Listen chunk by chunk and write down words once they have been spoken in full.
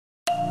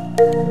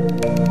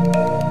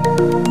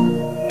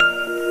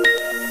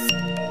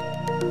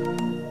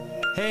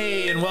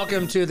Hey, and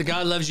welcome to the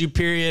God Loves You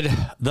Period,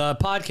 the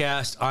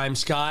podcast. I'm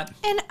Scott.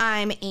 And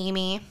I'm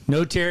Amy.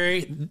 No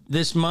Terry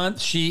this month.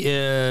 She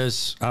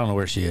is, I don't know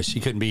where she is. She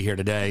couldn't be here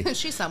today.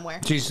 She's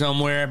somewhere. She's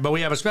somewhere. But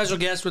we have a special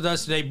guest with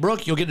us today.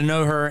 Brooke, you'll get to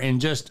know her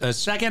in just a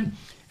second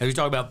as we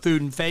talk about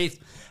food and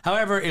faith.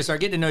 However, it's our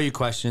get to know you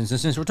questions. And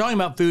since we're talking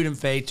about food and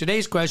faith,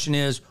 today's question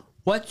is,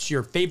 what's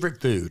your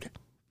favorite food?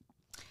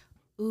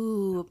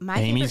 Ooh,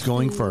 Amy's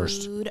going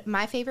first.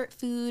 My favorite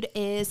food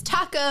is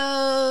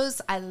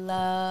tacos. I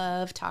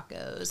love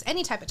tacos.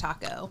 Any type of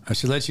taco. I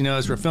should let you know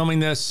as we're filming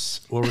this,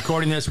 we're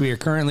recording this, we are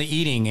currently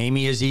eating.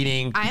 Amy is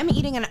eating. I am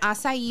eating an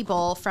acai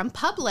bowl from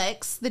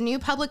Publix, the new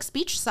Publix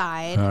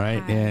Beachside. All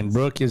right, and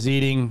Brooke is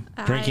drinking.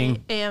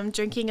 I am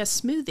drinking a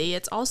smoothie.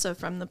 It's also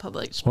from the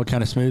Publix. What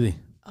kind of smoothie?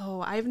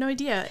 Oh, I have no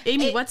idea.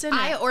 Amy, what's in it?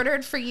 I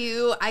ordered for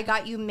you. I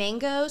got you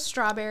mango,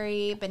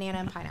 strawberry, banana,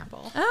 and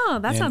pineapple. Oh,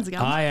 that sounds good.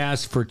 I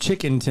asked for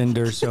chicken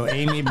tenders, so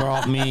Amy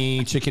brought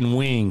me chicken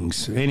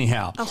wings.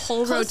 Anyhow. A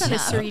whole Close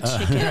rotisserie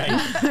chicken.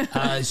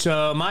 Right.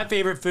 So my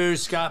favorite food,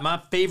 Scott,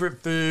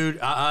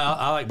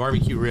 I like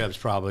barbecue ribs,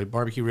 probably.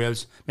 Barbecue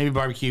ribs, maybe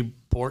barbecue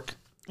pork.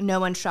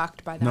 No one's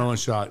shocked by that. No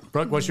one's shocked.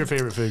 Brooke, what's your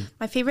favorite food?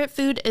 My favorite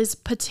food is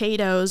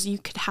potatoes. You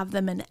could have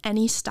them in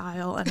any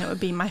style, and it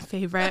would be my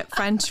favorite.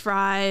 French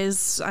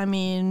fries,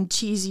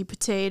 cheesy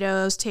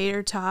potatoes,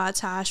 tater tots,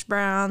 hash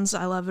browns.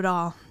 I love it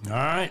all.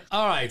 All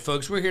right,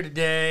 folks. We're here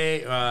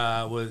today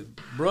with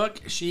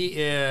Brooke. She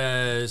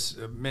has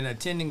been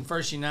attending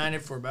First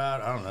United for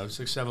about,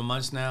 6-7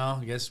 months now.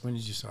 I guess, when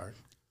did you start?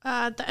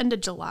 At the end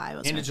of July.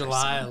 End of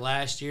July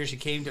last year. She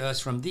came to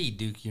us from the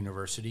Duke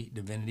University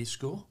Divinity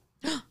School.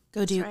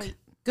 Go Duke. Right.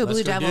 Go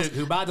Blue Devils. Duke,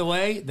 who, by the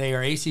way, they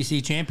are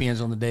ACC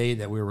champions on the day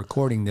that we're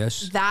recording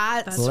this.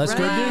 That's So let's right.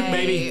 go Duke,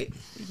 baby.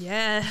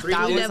 Yeah.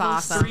 That was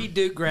awesome. 3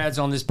 Duke grads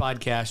on this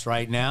podcast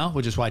right now,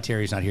 which is why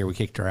Terry's not here. We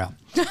kicked her out.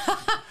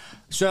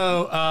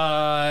 So,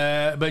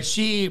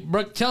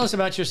 Brooke, tell us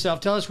about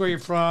yourself. Tell us where you're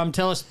from.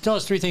 Tell us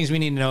 3 things we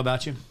need to know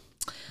about you.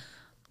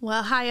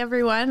 Well, hi,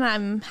 everyone.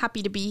 I'm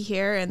happy to be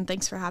here, and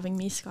thanks for having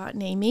me, Scott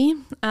and Amy.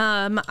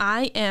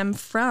 I am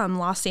from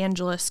Los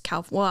Angeles,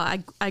 California.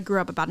 Well, I grew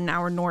up about an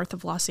hour north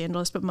of Los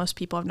Angeles, but most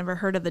people have never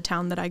heard of the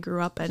town that I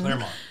grew up in.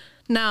 Claremont.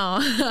 No,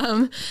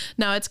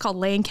 no, it's called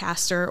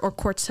Lancaster, or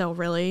Quartz Hill,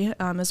 really,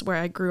 is where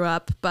I grew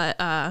up. But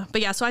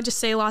yeah, so I just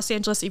say Los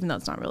Angeles, even though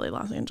it's not really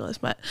Los Angeles,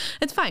 but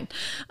it's fine.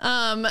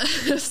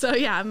 So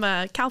yeah, I'm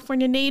a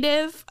California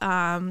native,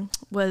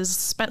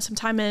 spent some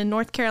time in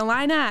North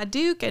Carolina at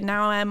Duke, and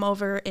now I'm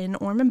over in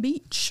Ormond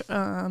Beach.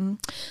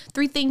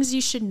 3 things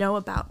you should know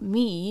about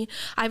me.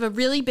 I have a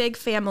really big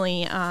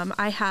family.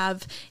 I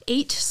have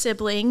 8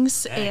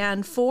 siblings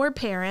and 4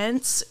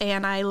 parents,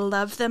 and I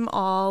love them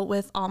all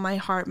with all my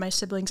heart. My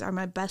siblings are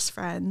my best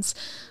friends.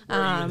 Where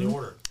are you in the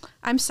order?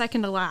 I'm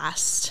second to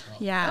last.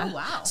 Yeah. Oh,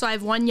 wow. So I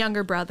have 1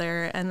 younger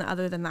brother, and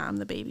other than that, I'm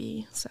the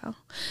baby. So,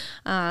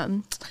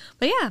 but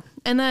yeah.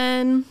 And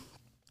then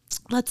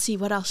let's see,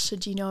 what else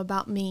should you know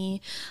about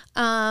me?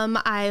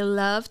 I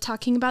love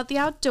talking about the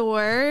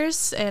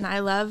outdoors, and I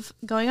love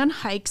going on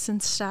hikes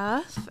and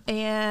stuff.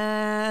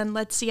 And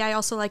let's see, I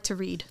also like to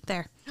read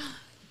there.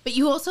 But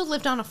you also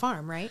lived on a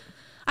farm, right?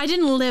 I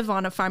didn't live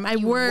on a farm. I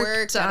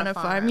worked on a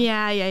farm. farm.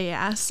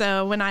 Yeah.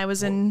 So when I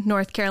was in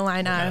North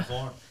Carolina,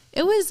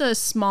 it was a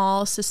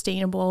small,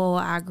 sustainable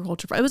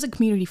agriculture farm. It was a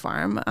community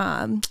farm.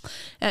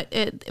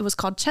 It was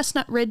called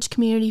Chestnut Ridge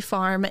Community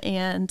Farm,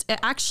 and it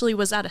actually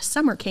was at a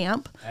summer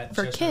camp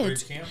for Chestnut kids.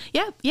 Ridge camp?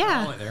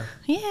 Yeah. I went there.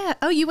 Yeah.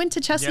 Oh, you went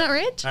to Chestnut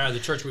Ridge? The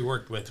church we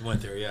worked with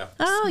went there, yeah.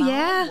 Oh, Small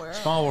yeah. world.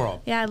 Small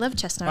world. Yeah, I love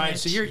Chestnut All Ridge. right,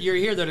 so you're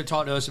here though to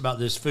talk to us about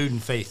this food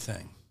and faith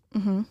thing.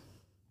 Mm-hmm.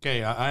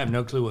 Okay, I have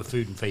no clue what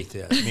food and faith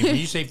is. When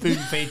you say food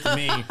and faith to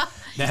me,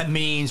 that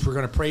means we're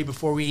going to pray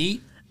before we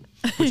eat,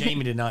 which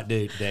Amy did not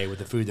do today with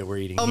the food that we're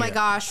eating. Oh my here.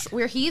 gosh,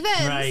 we're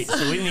heathens. Right, so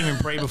we didn't even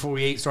pray before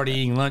we started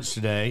eating lunch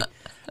today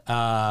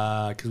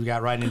because we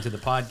got right into the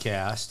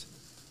podcast.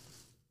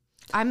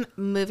 I'm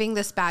moving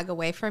this bag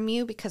away from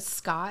you because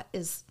Scott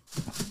is...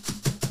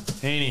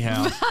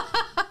 Anyhow.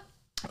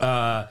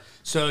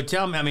 So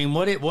tell me,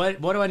 what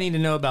do I need to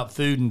know about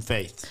food and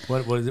faith?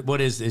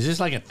 What is this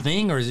like a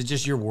thing, or is it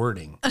just your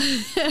wording?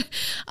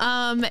 It's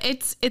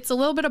a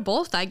little bit of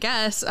both, I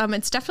guess.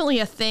 It's definitely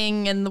a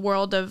thing in the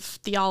world of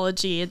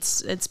theology.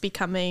 It's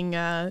becoming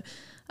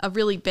a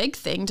really big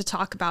thing to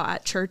talk about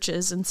at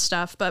churches and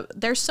stuff, but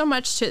there's so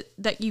much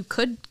that you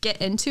could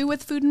get into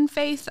with food and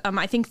faith.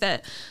 I think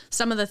that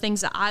some of the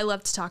things that I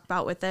love to talk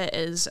about with it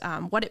is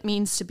what it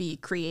means to be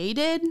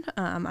created.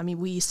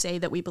 We say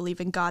that we believe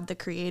in God, the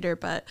creator,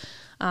 but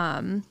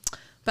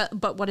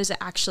what does it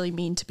actually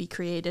mean to be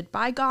created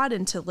by God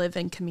and to live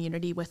in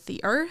community with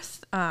the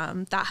earth?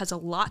 That has a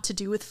lot to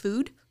do with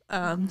food.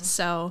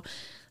 So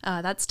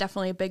that's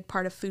definitely a big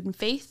part of food and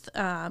faith.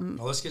 Well,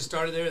 let's get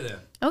started there then.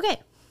 Okay.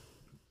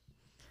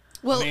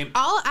 Well,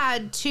 I'll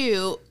add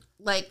too,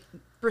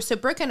 so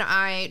Brooke and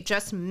I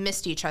just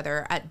missed each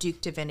other at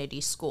Duke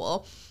Divinity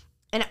School.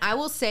 And I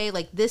will say,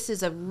 this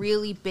is a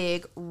really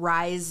big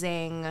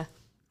rising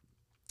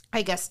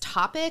I guess,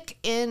 topic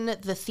in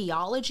the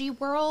theology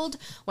world.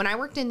 When I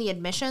worked in the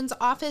admissions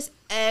office,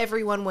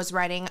 everyone was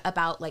writing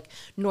about like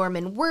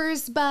Norman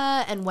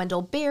Wurzba and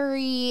Wendell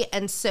Berry.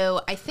 And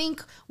so I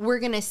think we're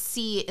going to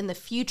see in the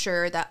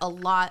future that a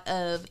lot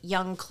of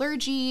young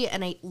clergy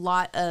and a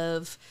lot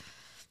of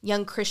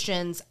young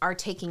Christians are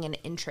taking an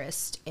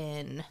interest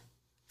in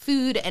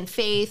food and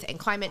faith and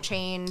climate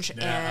change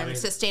and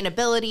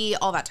sustainability,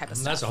 all that type of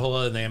stuff. That's a whole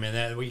other thing. I mean,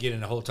 that we get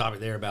into a whole topic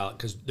there about,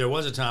 because there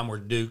was a time where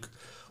Duke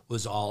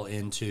was all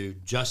into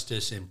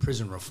justice and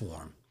prison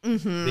reform.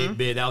 Mm-hmm.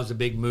 That was a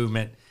big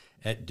movement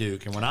at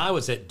Duke. And when I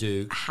was at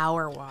Duke,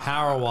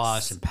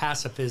 Hauerwas and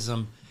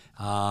pacifism,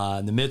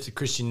 the myth of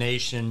Christian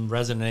nation,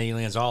 resident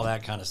aliens, all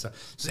that kind of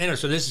stuff.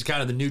 So this is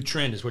kind of the new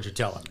trend, is what you're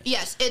telling me.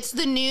 Yes, it's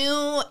the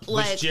new,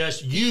 like...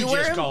 You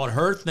just called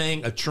her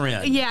thing a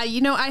trend. Yeah,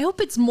 I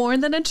hope it's more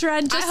than a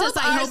trend. Just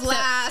I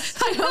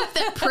hope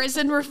that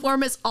prison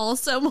reform is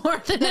also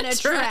more than a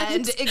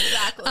trend.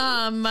 Exactly.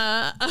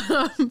 But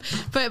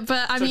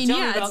I mean,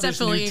 yeah, it's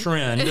definitely... This new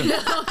trend.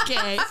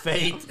 Okay.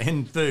 Faith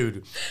and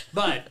food.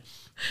 But,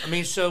 I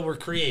mean, so we're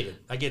created.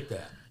 I get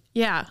that.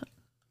 Yeah.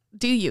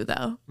 Do you,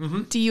 though?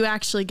 Mm-hmm. Do you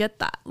actually get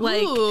that?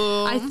 Like,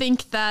 Ooh. I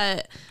think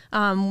that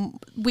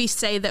we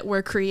say that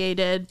we're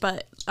created,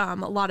 but a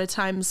lot of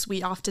times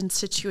we often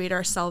situate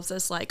ourselves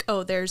as like,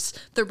 oh, there's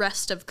the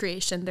rest of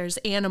creation. There's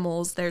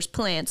animals, there's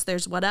plants,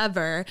 there's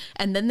whatever.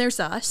 And then there's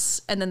us,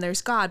 and then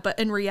there's God. But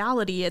in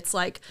reality, it's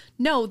like,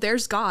 no,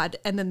 there's God,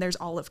 and then there's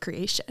all of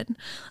creation.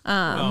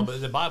 Well, but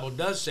the Bible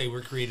does say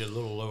we're created a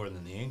little lower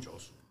than the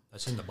angels.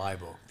 That's in the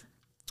Bible.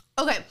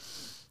 Okay,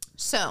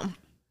 so...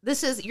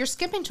 you're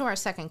skipping to our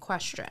second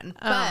question.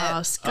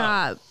 But,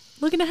 Scott,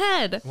 looking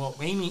ahead. Well,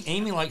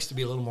 Amy likes to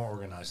be a little more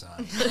organized than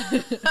I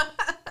am.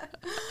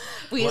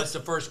 What's the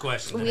first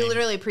question? We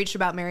literally preached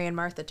about Mary and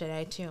Martha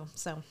today, too.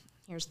 So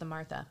here's the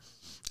Martha.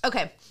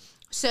 Okay,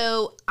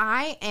 so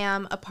I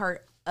am a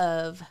part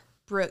of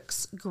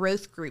Brooke's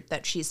growth group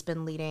that she's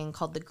been leading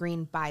called the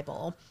Green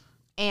Bible.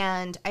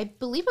 And I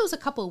believe it was a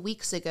couple of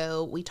weeks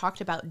ago, we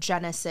talked about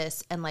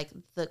Genesis and like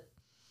the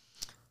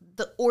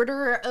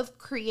order of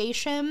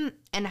creation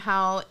and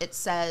how it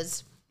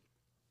says,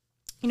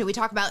 we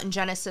talk about in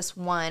Genesis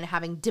 1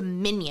 having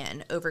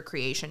dominion over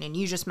creation. And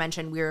you just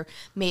mentioned we're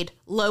made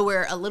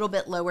lower, a little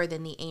bit lower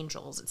than the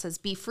angels. It says,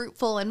 be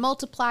fruitful and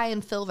multiply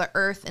and fill the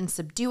earth and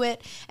subdue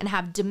it and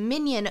have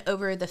dominion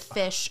over the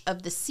fish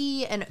of the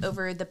sea and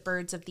over the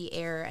birds of the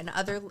air and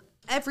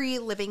every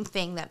living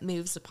thing that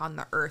moves upon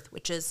the earth,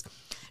 which is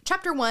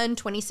chapter 1,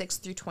 26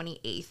 through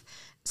 28.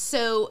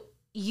 So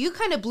you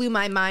kind of blew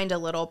my mind a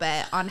little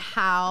bit on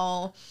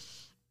how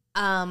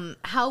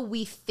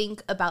we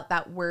think about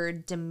that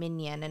word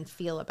dominion and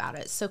feel about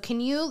it. So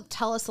can you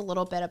tell us a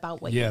little bit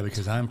about what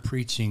because I'm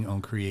preaching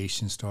on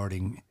creation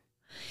starting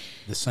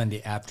the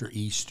Sunday after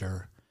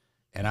Easter,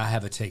 and I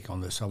have a take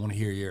on this. So I want to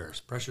hear yours.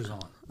 Pressure's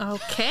on.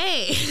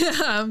 Okay.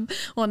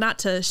 Well, not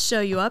to show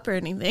you up or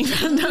anything.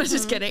 No,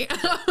 just kidding.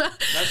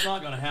 That's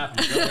not going to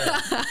happen. Go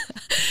ahead.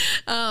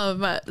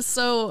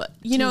 So,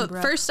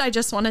 first I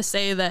just want to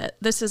say that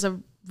this is a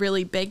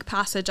really big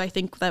passage. I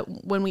think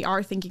that when we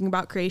are thinking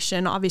about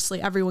creation,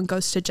 obviously everyone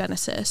goes to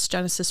Genesis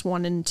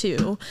 1 and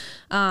 2.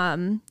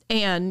 And,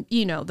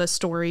 the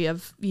story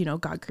of,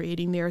 God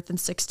creating the earth in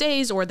 6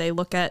 days, or they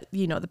look at,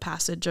 the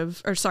passage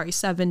of,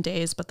 7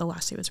 days, but the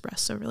last day was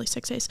rest. So really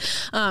 6 days.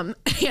 Or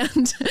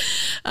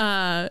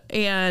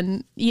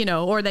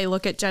they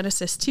look at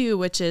Genesis 2,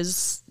 which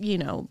is,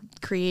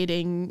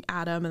 creating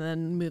Adam and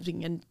then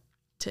moving into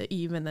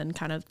Eve and then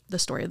kind of the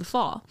story of the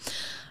fall.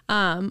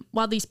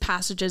 While these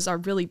passages are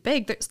really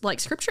big,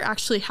 scripture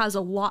actually has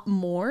a lot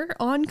more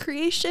on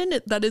creation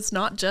that is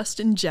not just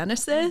in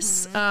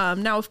Genesis.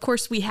 Mm-hmm. Now, of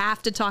course, we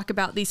have to talk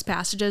about these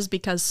passages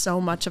because so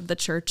much of the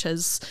church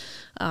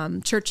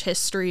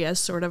history has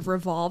sort of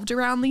revolved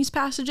around these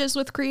passages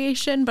with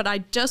creation. But I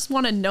just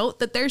want to note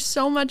that there's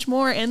so much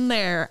more in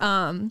there.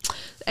 Back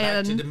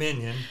to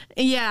dominion.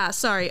 Yeah,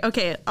 sorry.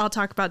 Okay, I'll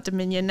talk about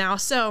dominion now.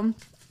 So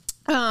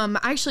I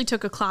actually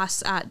took a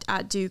class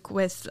at Duke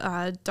with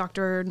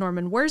Dr.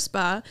 Norman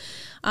Wurzba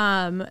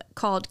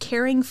called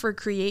Caring for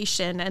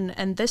Creation.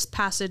 And this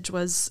passage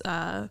was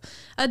a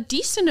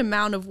decent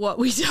amount of what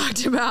we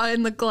talked about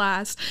in the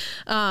class.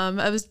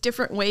 It was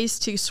different ways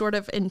to sort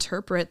of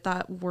interpret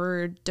that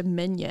word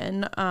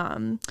dominion.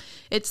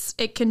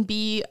 It can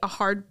be a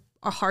hard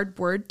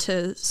word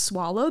to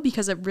swallow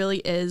because it really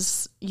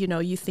is,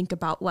 you think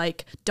about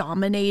like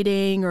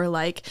dominating or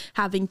like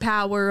having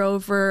power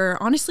over.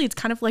 Honestly, it's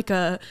kind of like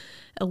a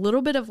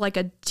little bit of like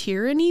a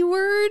tyranny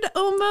word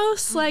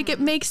almost. Mm-hmm. Like it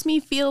makes me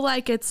feel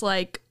like it's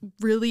like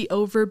really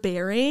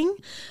overbearing.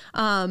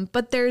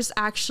 But there's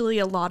actually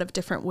a lot of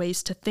different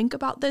ways to think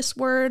about this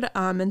word.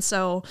 And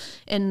so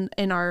in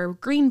our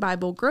Green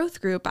Bible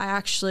growth group, I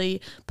actually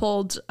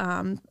pulled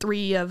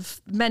 3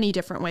 of many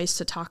different ways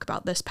to talk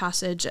about this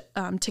passage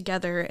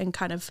together and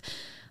kind of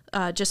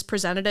just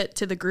presented it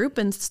to the group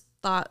and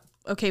thought,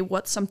 okay,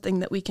 what's something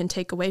that we can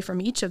take away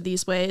from each of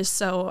these ways?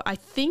 So I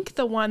think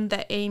the one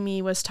that Amy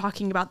was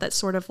talking about that's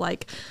sort of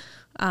like,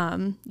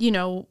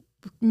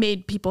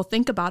 made people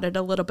think about it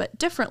a little bit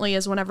differently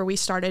is whenever we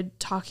started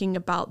talking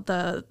about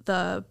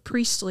the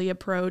priestly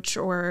approach,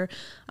 or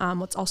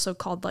what's also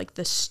called like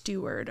the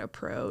steward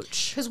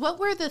approach. Because what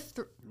were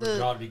We're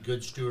called to be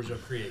good stewards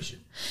of creation,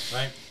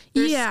 right?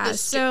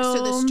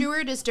 So the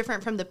steward is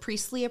different from the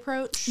priestly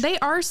approach? They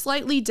are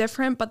slightly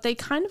different, but they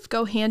kind of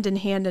go hand in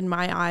hand in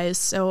my eyes.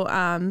 So,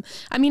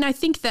 I mean, I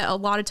think that a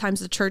lot of times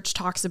the church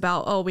talks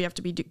about, oh, we have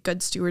to be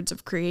good stewards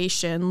of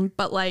creation.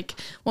 But like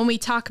when we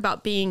talk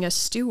about being a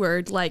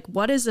steward, like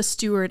what is a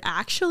steward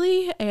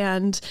actually?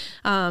 And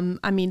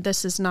I mean,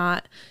 this is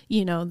not,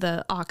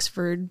 the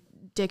Oxford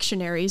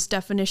Dictionary's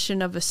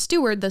definition of a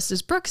steward. This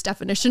is Brooke's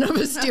definition of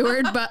a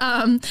steward. But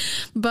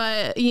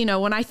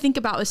when I think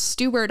about a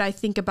steward, I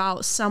think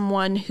about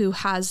someone who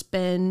has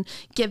been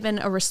given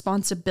a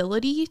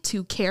responsibility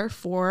to care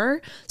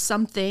for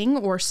something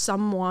or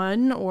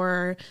someone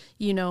or,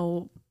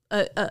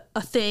 a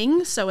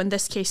thing. So in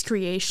this case,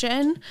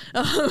 creation,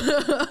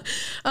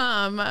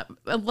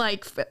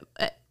 like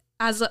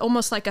as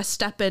almost like a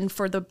step in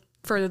for the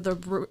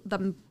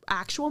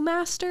actual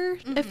master,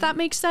 if that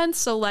makes sense.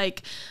 So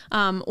like,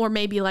 or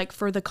maybe like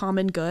for the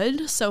common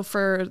good. So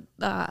for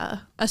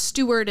a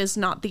steward is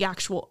not the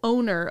actual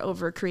owner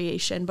over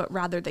creation, but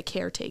rather the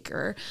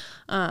caretaker,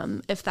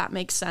 if that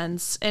makes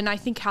sense. And I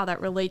think how that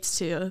relates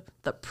to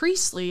the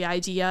priestly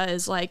idea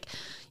is like,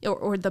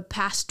 or the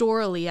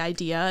pastorally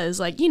idea is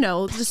like,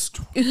 just,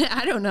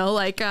 I don't know,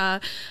 like,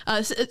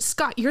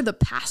 Scott, you're the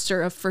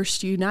pastor of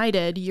First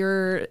United.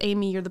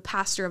 Amy, you're the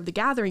pastor of the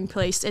Gathering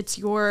Place. It's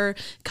your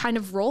kind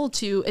of role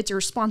it's your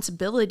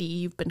responsibility.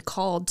 You've been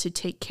called to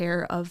take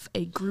care of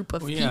a group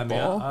of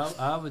people.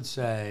 I would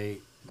say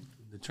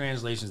the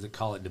translations that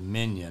call it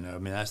dominion, I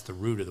mean, that's the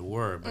root of the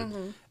word. But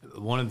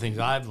one of the things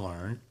I've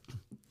learned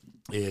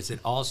is it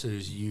also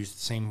is used,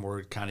 the same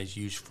word kind of is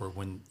used for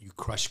when you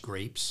crush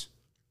grapes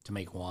to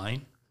make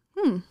wine.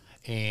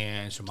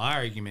 And so my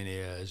argument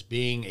is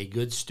being a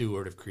good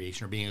steward of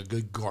creation, or being a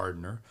good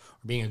gardener,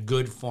 or being a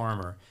good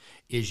farmer,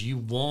 is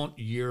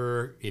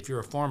if you're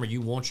a farmer,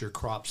 you want your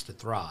crops to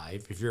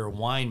thrive. If you're a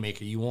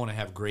winemaker, you want to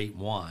have great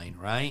wine,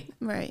 right?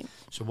 Right.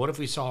 So what if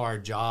we saw our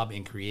job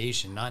in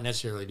creation, not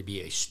necessarily to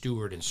be a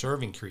steward and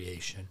serving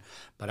creation,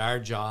 but our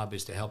job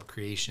is to help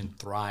creation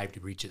thrive to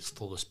reach its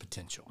fullest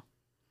potential?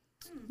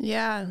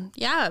 Yeah,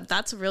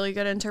 that's a really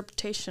good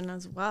interpretation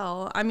as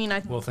well. I mean,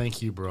 well,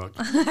 thank you, Brooke.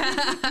 Put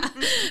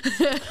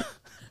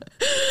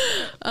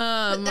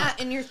that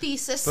in your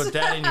thesis. Put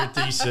that in your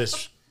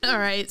thesis. All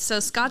right,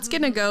 so Scott's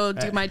gonna go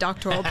do my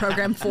doctoral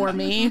program for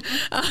me.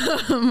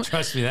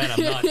 Trust me, that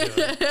I'm not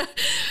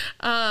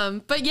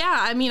doing. But yeah,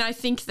 I mean, I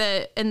think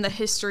that in the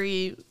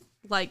history,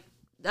 like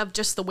of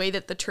just the way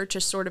that the church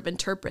has sort of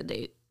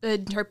interpreted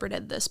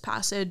this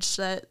passage,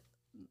 that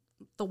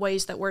the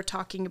ways that we're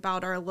talking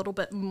about are a little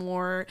bit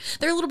more,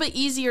 they're a little bit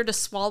easier to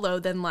swallow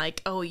than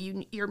like, oh,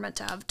 you're meant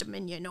to have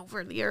dominion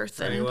over the earth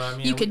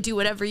and you can do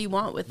whatever you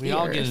want with the earth. We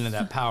all get into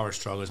that power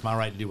struggle. It's my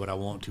right to do what I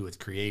want to with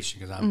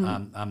creation because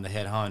I'm the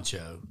head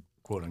honcho,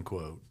 quote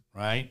unquote,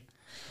 right?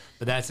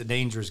 But that's a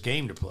dangerous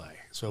game to play.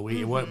 So what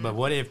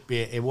if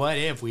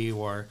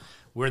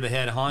we're the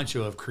head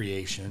honcho of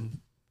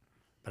creation,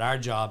 but our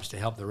job is to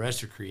help the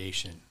rest of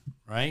creation,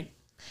 right?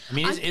 I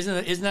mean,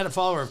 isn't that a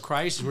follower of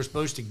Christ? We're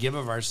supposed to give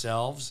of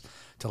ourselves,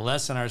 to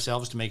lessen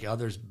ourselves, to make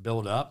others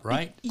build up,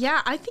 right?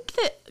 Yeah, I think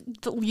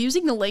that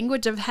using the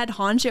language of head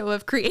honcho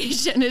of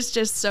creation is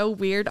just so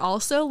weird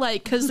also,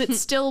 like, because it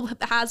still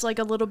has like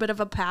a little bit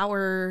of a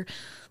power,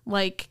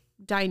 like,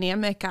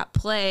 dynamic at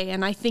play.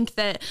 And I think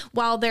that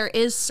while there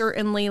is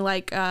certainly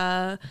like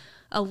a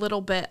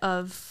little bit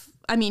of,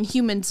 I mean,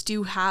 humans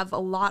do have a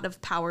lot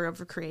of power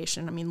over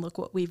creation. I mean, look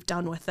what we've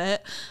done with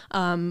it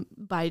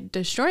by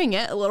destroying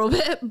it a little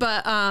bit.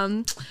 But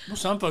well,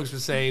 some folks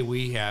would say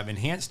we have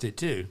enhanced it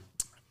too.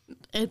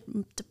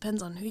 It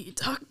depends on who you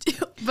talk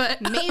to,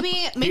 but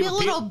maybe a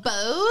little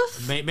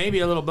both. Maybe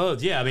a little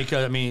both, yeah.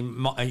 Because I mean,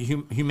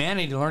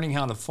 humanity learning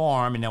how to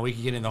farm, and now we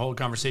can get into the whole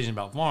conversation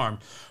about farm.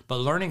 But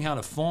learning how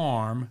to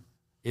farm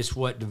is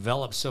what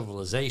develops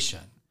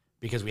civilization,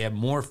 because we have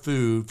more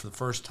food for the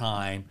first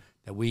time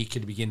that we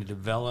could begin to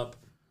develop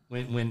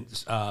when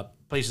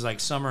places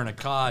like Summer and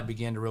Akkad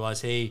began to realize,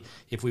 hey,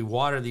 if we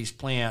water these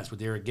plants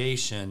with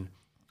irrigation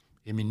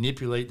and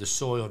manipulate the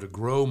soil to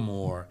grow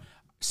more,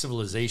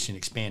 civilization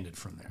expanded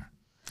from there.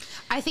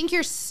 I think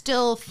you're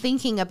still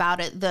thinking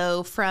about it,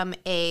 though, from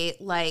a,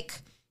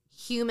 like,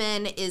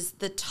 human is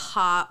the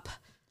top.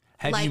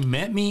 Have you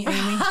met me,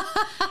 Amy?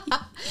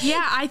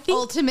 Yeah, I think.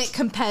 Ultimate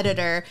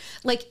competitor.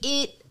 Like,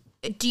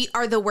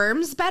 are the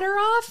worms better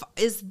off?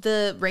 Is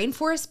the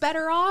rainforest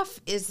better off?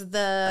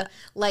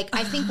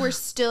 I think we're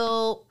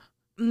still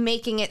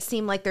making it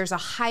seem like there's a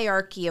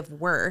hierarchy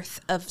of worth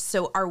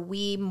so are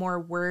we more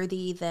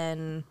worthy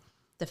than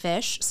the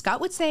fish?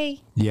 Scott would say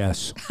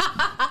yes.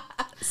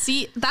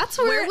 See, that's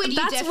where would you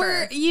that's differ?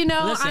 where,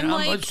 Listen, I'm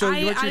like, so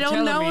I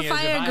don't know if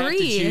I agree. I have to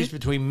choose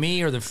between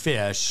me or the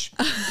fish,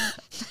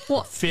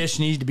 fish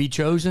needs to be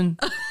chosen.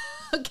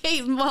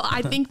 Okay, well,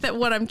 I think that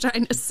what I'm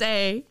trying to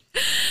say.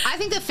 I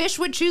think the fish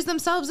would choose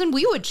themselves and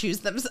we would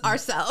choose them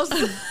ourselves.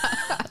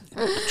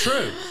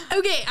 True.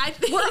 Okay, I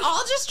think We're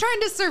all just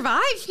trying to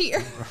survive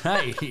here.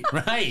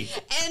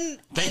 Right. And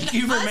Thank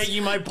you for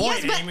making my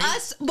point,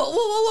 yes, but Amy. but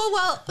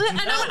whoa.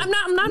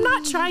 and I'm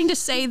not trying to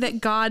say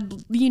that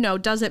God,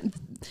 doesn't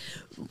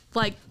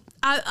like.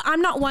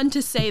 I'm not one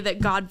to say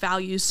that God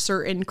values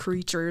certain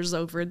creatures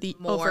over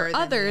More than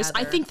others. the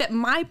I other. think that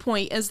my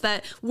point is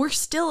that we're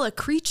still a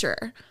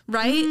creature,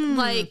 right?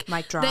 Like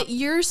mic drop. that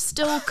you're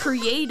still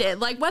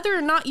created. Like whether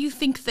or not you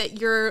think that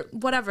you're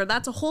whatever,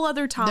 that's a whole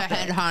other topic.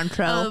 head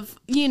honcho. Of,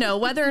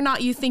 whether or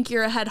not you think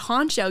you're a head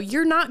honcho,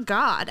 you're not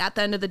God at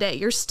the end of the day.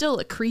 You're still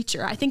a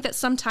creature. I think that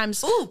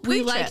sometimes we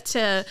preach like it.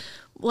 to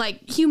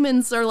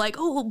humans are like,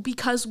 oh,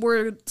 because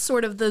we're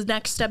sort of the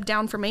next step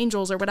down from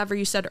angels or whatever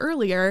you said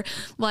earlier,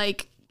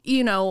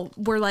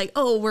 we're like,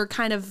 oh, we're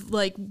kind of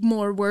like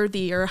more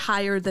worthy or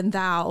higher than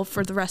thou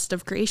for the rest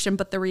of creation.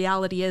 But the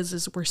reality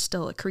is we're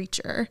still a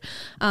creature.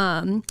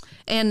 And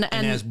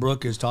as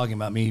Brooke is talking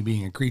about me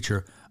being a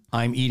creature,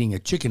 I'm eating a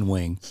chicken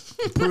wing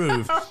to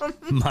prove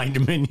my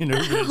dominion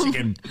over the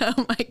chicken.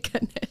 oh my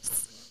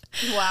goodness.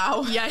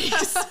 Wow.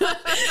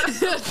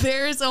 Yikes.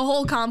 There's a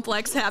whole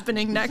complex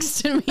happening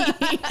next to me.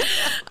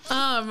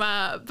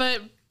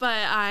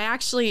 But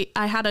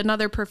I had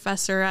another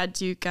professor at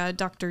Duke,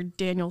 Dr.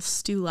 Daniel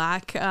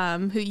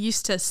Stulak, who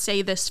used to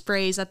say this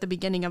phrase at the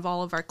beginning of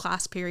all of our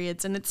class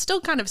periods, and it's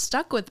still kind of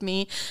stuck with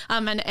me.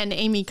 And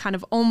Amy kind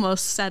of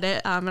almost said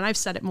it, and I've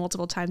said it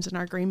multiple times in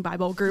our Green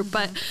Bible group.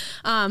 But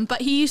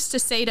he used to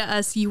say to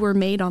us, "You were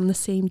made on the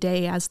same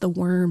day as the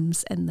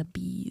worms and the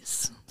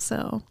bees."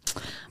 So,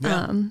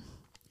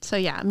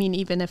 Yeah. I mean,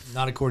 even if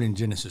Not according to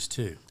Genesis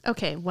 2.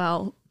 okay,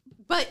 well,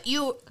 But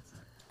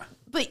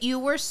you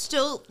were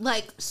still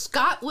like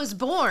Scott was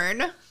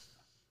born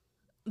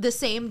the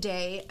same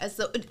day as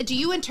do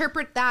you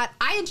interpret that?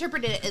 I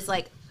interpreted it as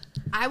like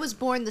I was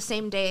born the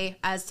same day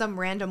as some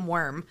random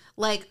worm.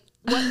 Like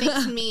what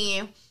makes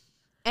me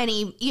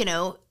any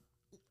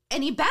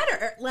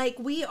better? Like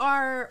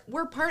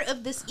we're part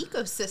of this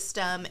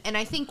ecosystem. And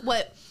I think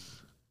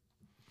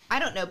I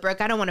don't know,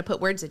 Brooke, I don't want to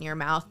put words in your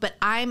mouth, but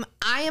I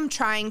am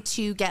trying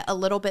to get a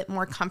little bit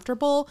more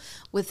comfortable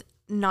with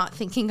not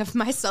thinking of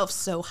myself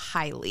so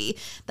highly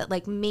that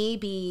like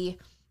maybe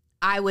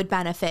I would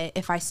benefit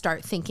if I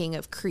start thinking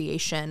of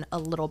creation a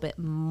little bit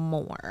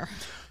more.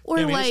 or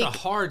I mean, like it's a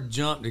hard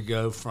jump to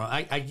go from.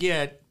 I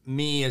get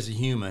me as a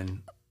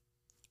human,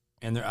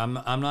 and I'm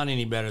not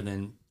any better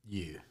than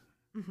you,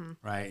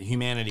 right?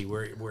 Humanity,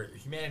 we're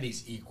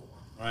humanity's equal,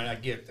 right? I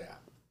get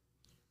that.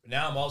 But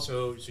now I'm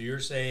also. So you're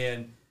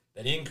saying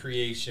that in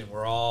creation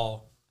we're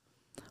all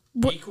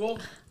equal,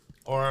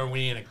 or are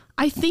we in a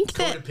I think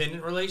that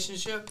codependent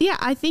relationship? yeah,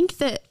 I think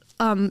that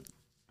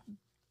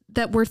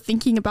that we're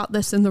thinking about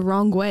this in the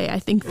wrong way. I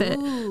think that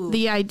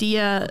the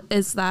idea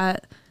is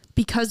that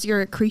because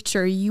you're a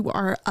creature, you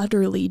are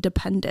utterly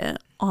dependent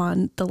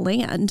on the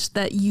land,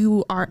 that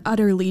you are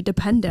utterly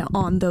dependent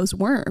on those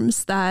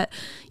worms, that,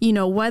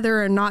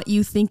 whether or not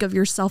you think of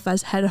yourself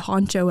as head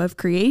honcho of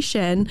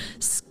creation,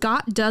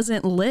 Scott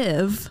doesn't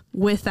live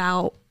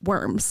without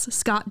worms.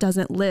 Scott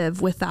doesn't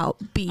live without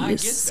I bees. get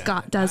that.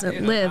 Scott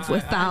doesn't live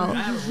without...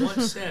 I haven't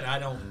once said I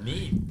don't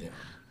need them.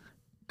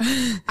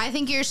 I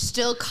think you're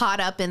still caught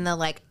up in the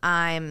like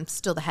I'm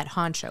still the head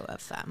honcho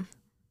of them.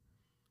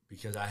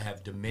 Because I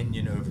have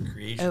dominion over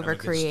creation. Over I'm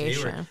a good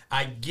steward. creation.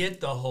 I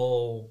get the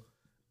whole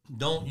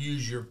don't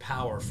use your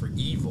power for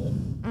evil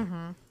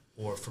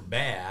or for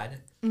bad.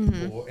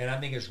 And I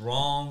think it's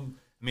wrong.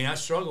 I mean, I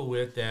struggle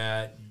with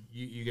that.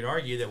 You could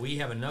argue that we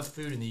have enough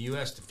food in the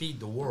U.S. to feed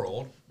the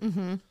world,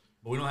 but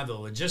we don't have the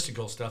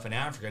logistical stuff in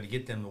Africa to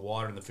get them the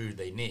water and the food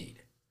they need.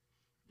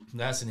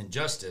 That's an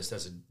injustice.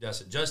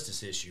 That's a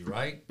justice issue,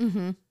 right?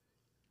 Okay.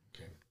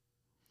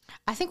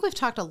 I think we've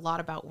talked a lot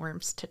about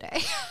worms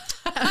today.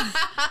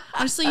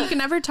 Honestly, you can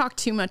never talk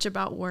too much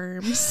about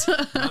worms.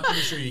 I'm pretty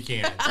sure you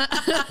can.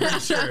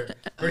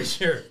 Pretty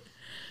sure.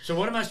 So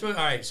what am I supposed?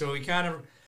 All right. So we kind of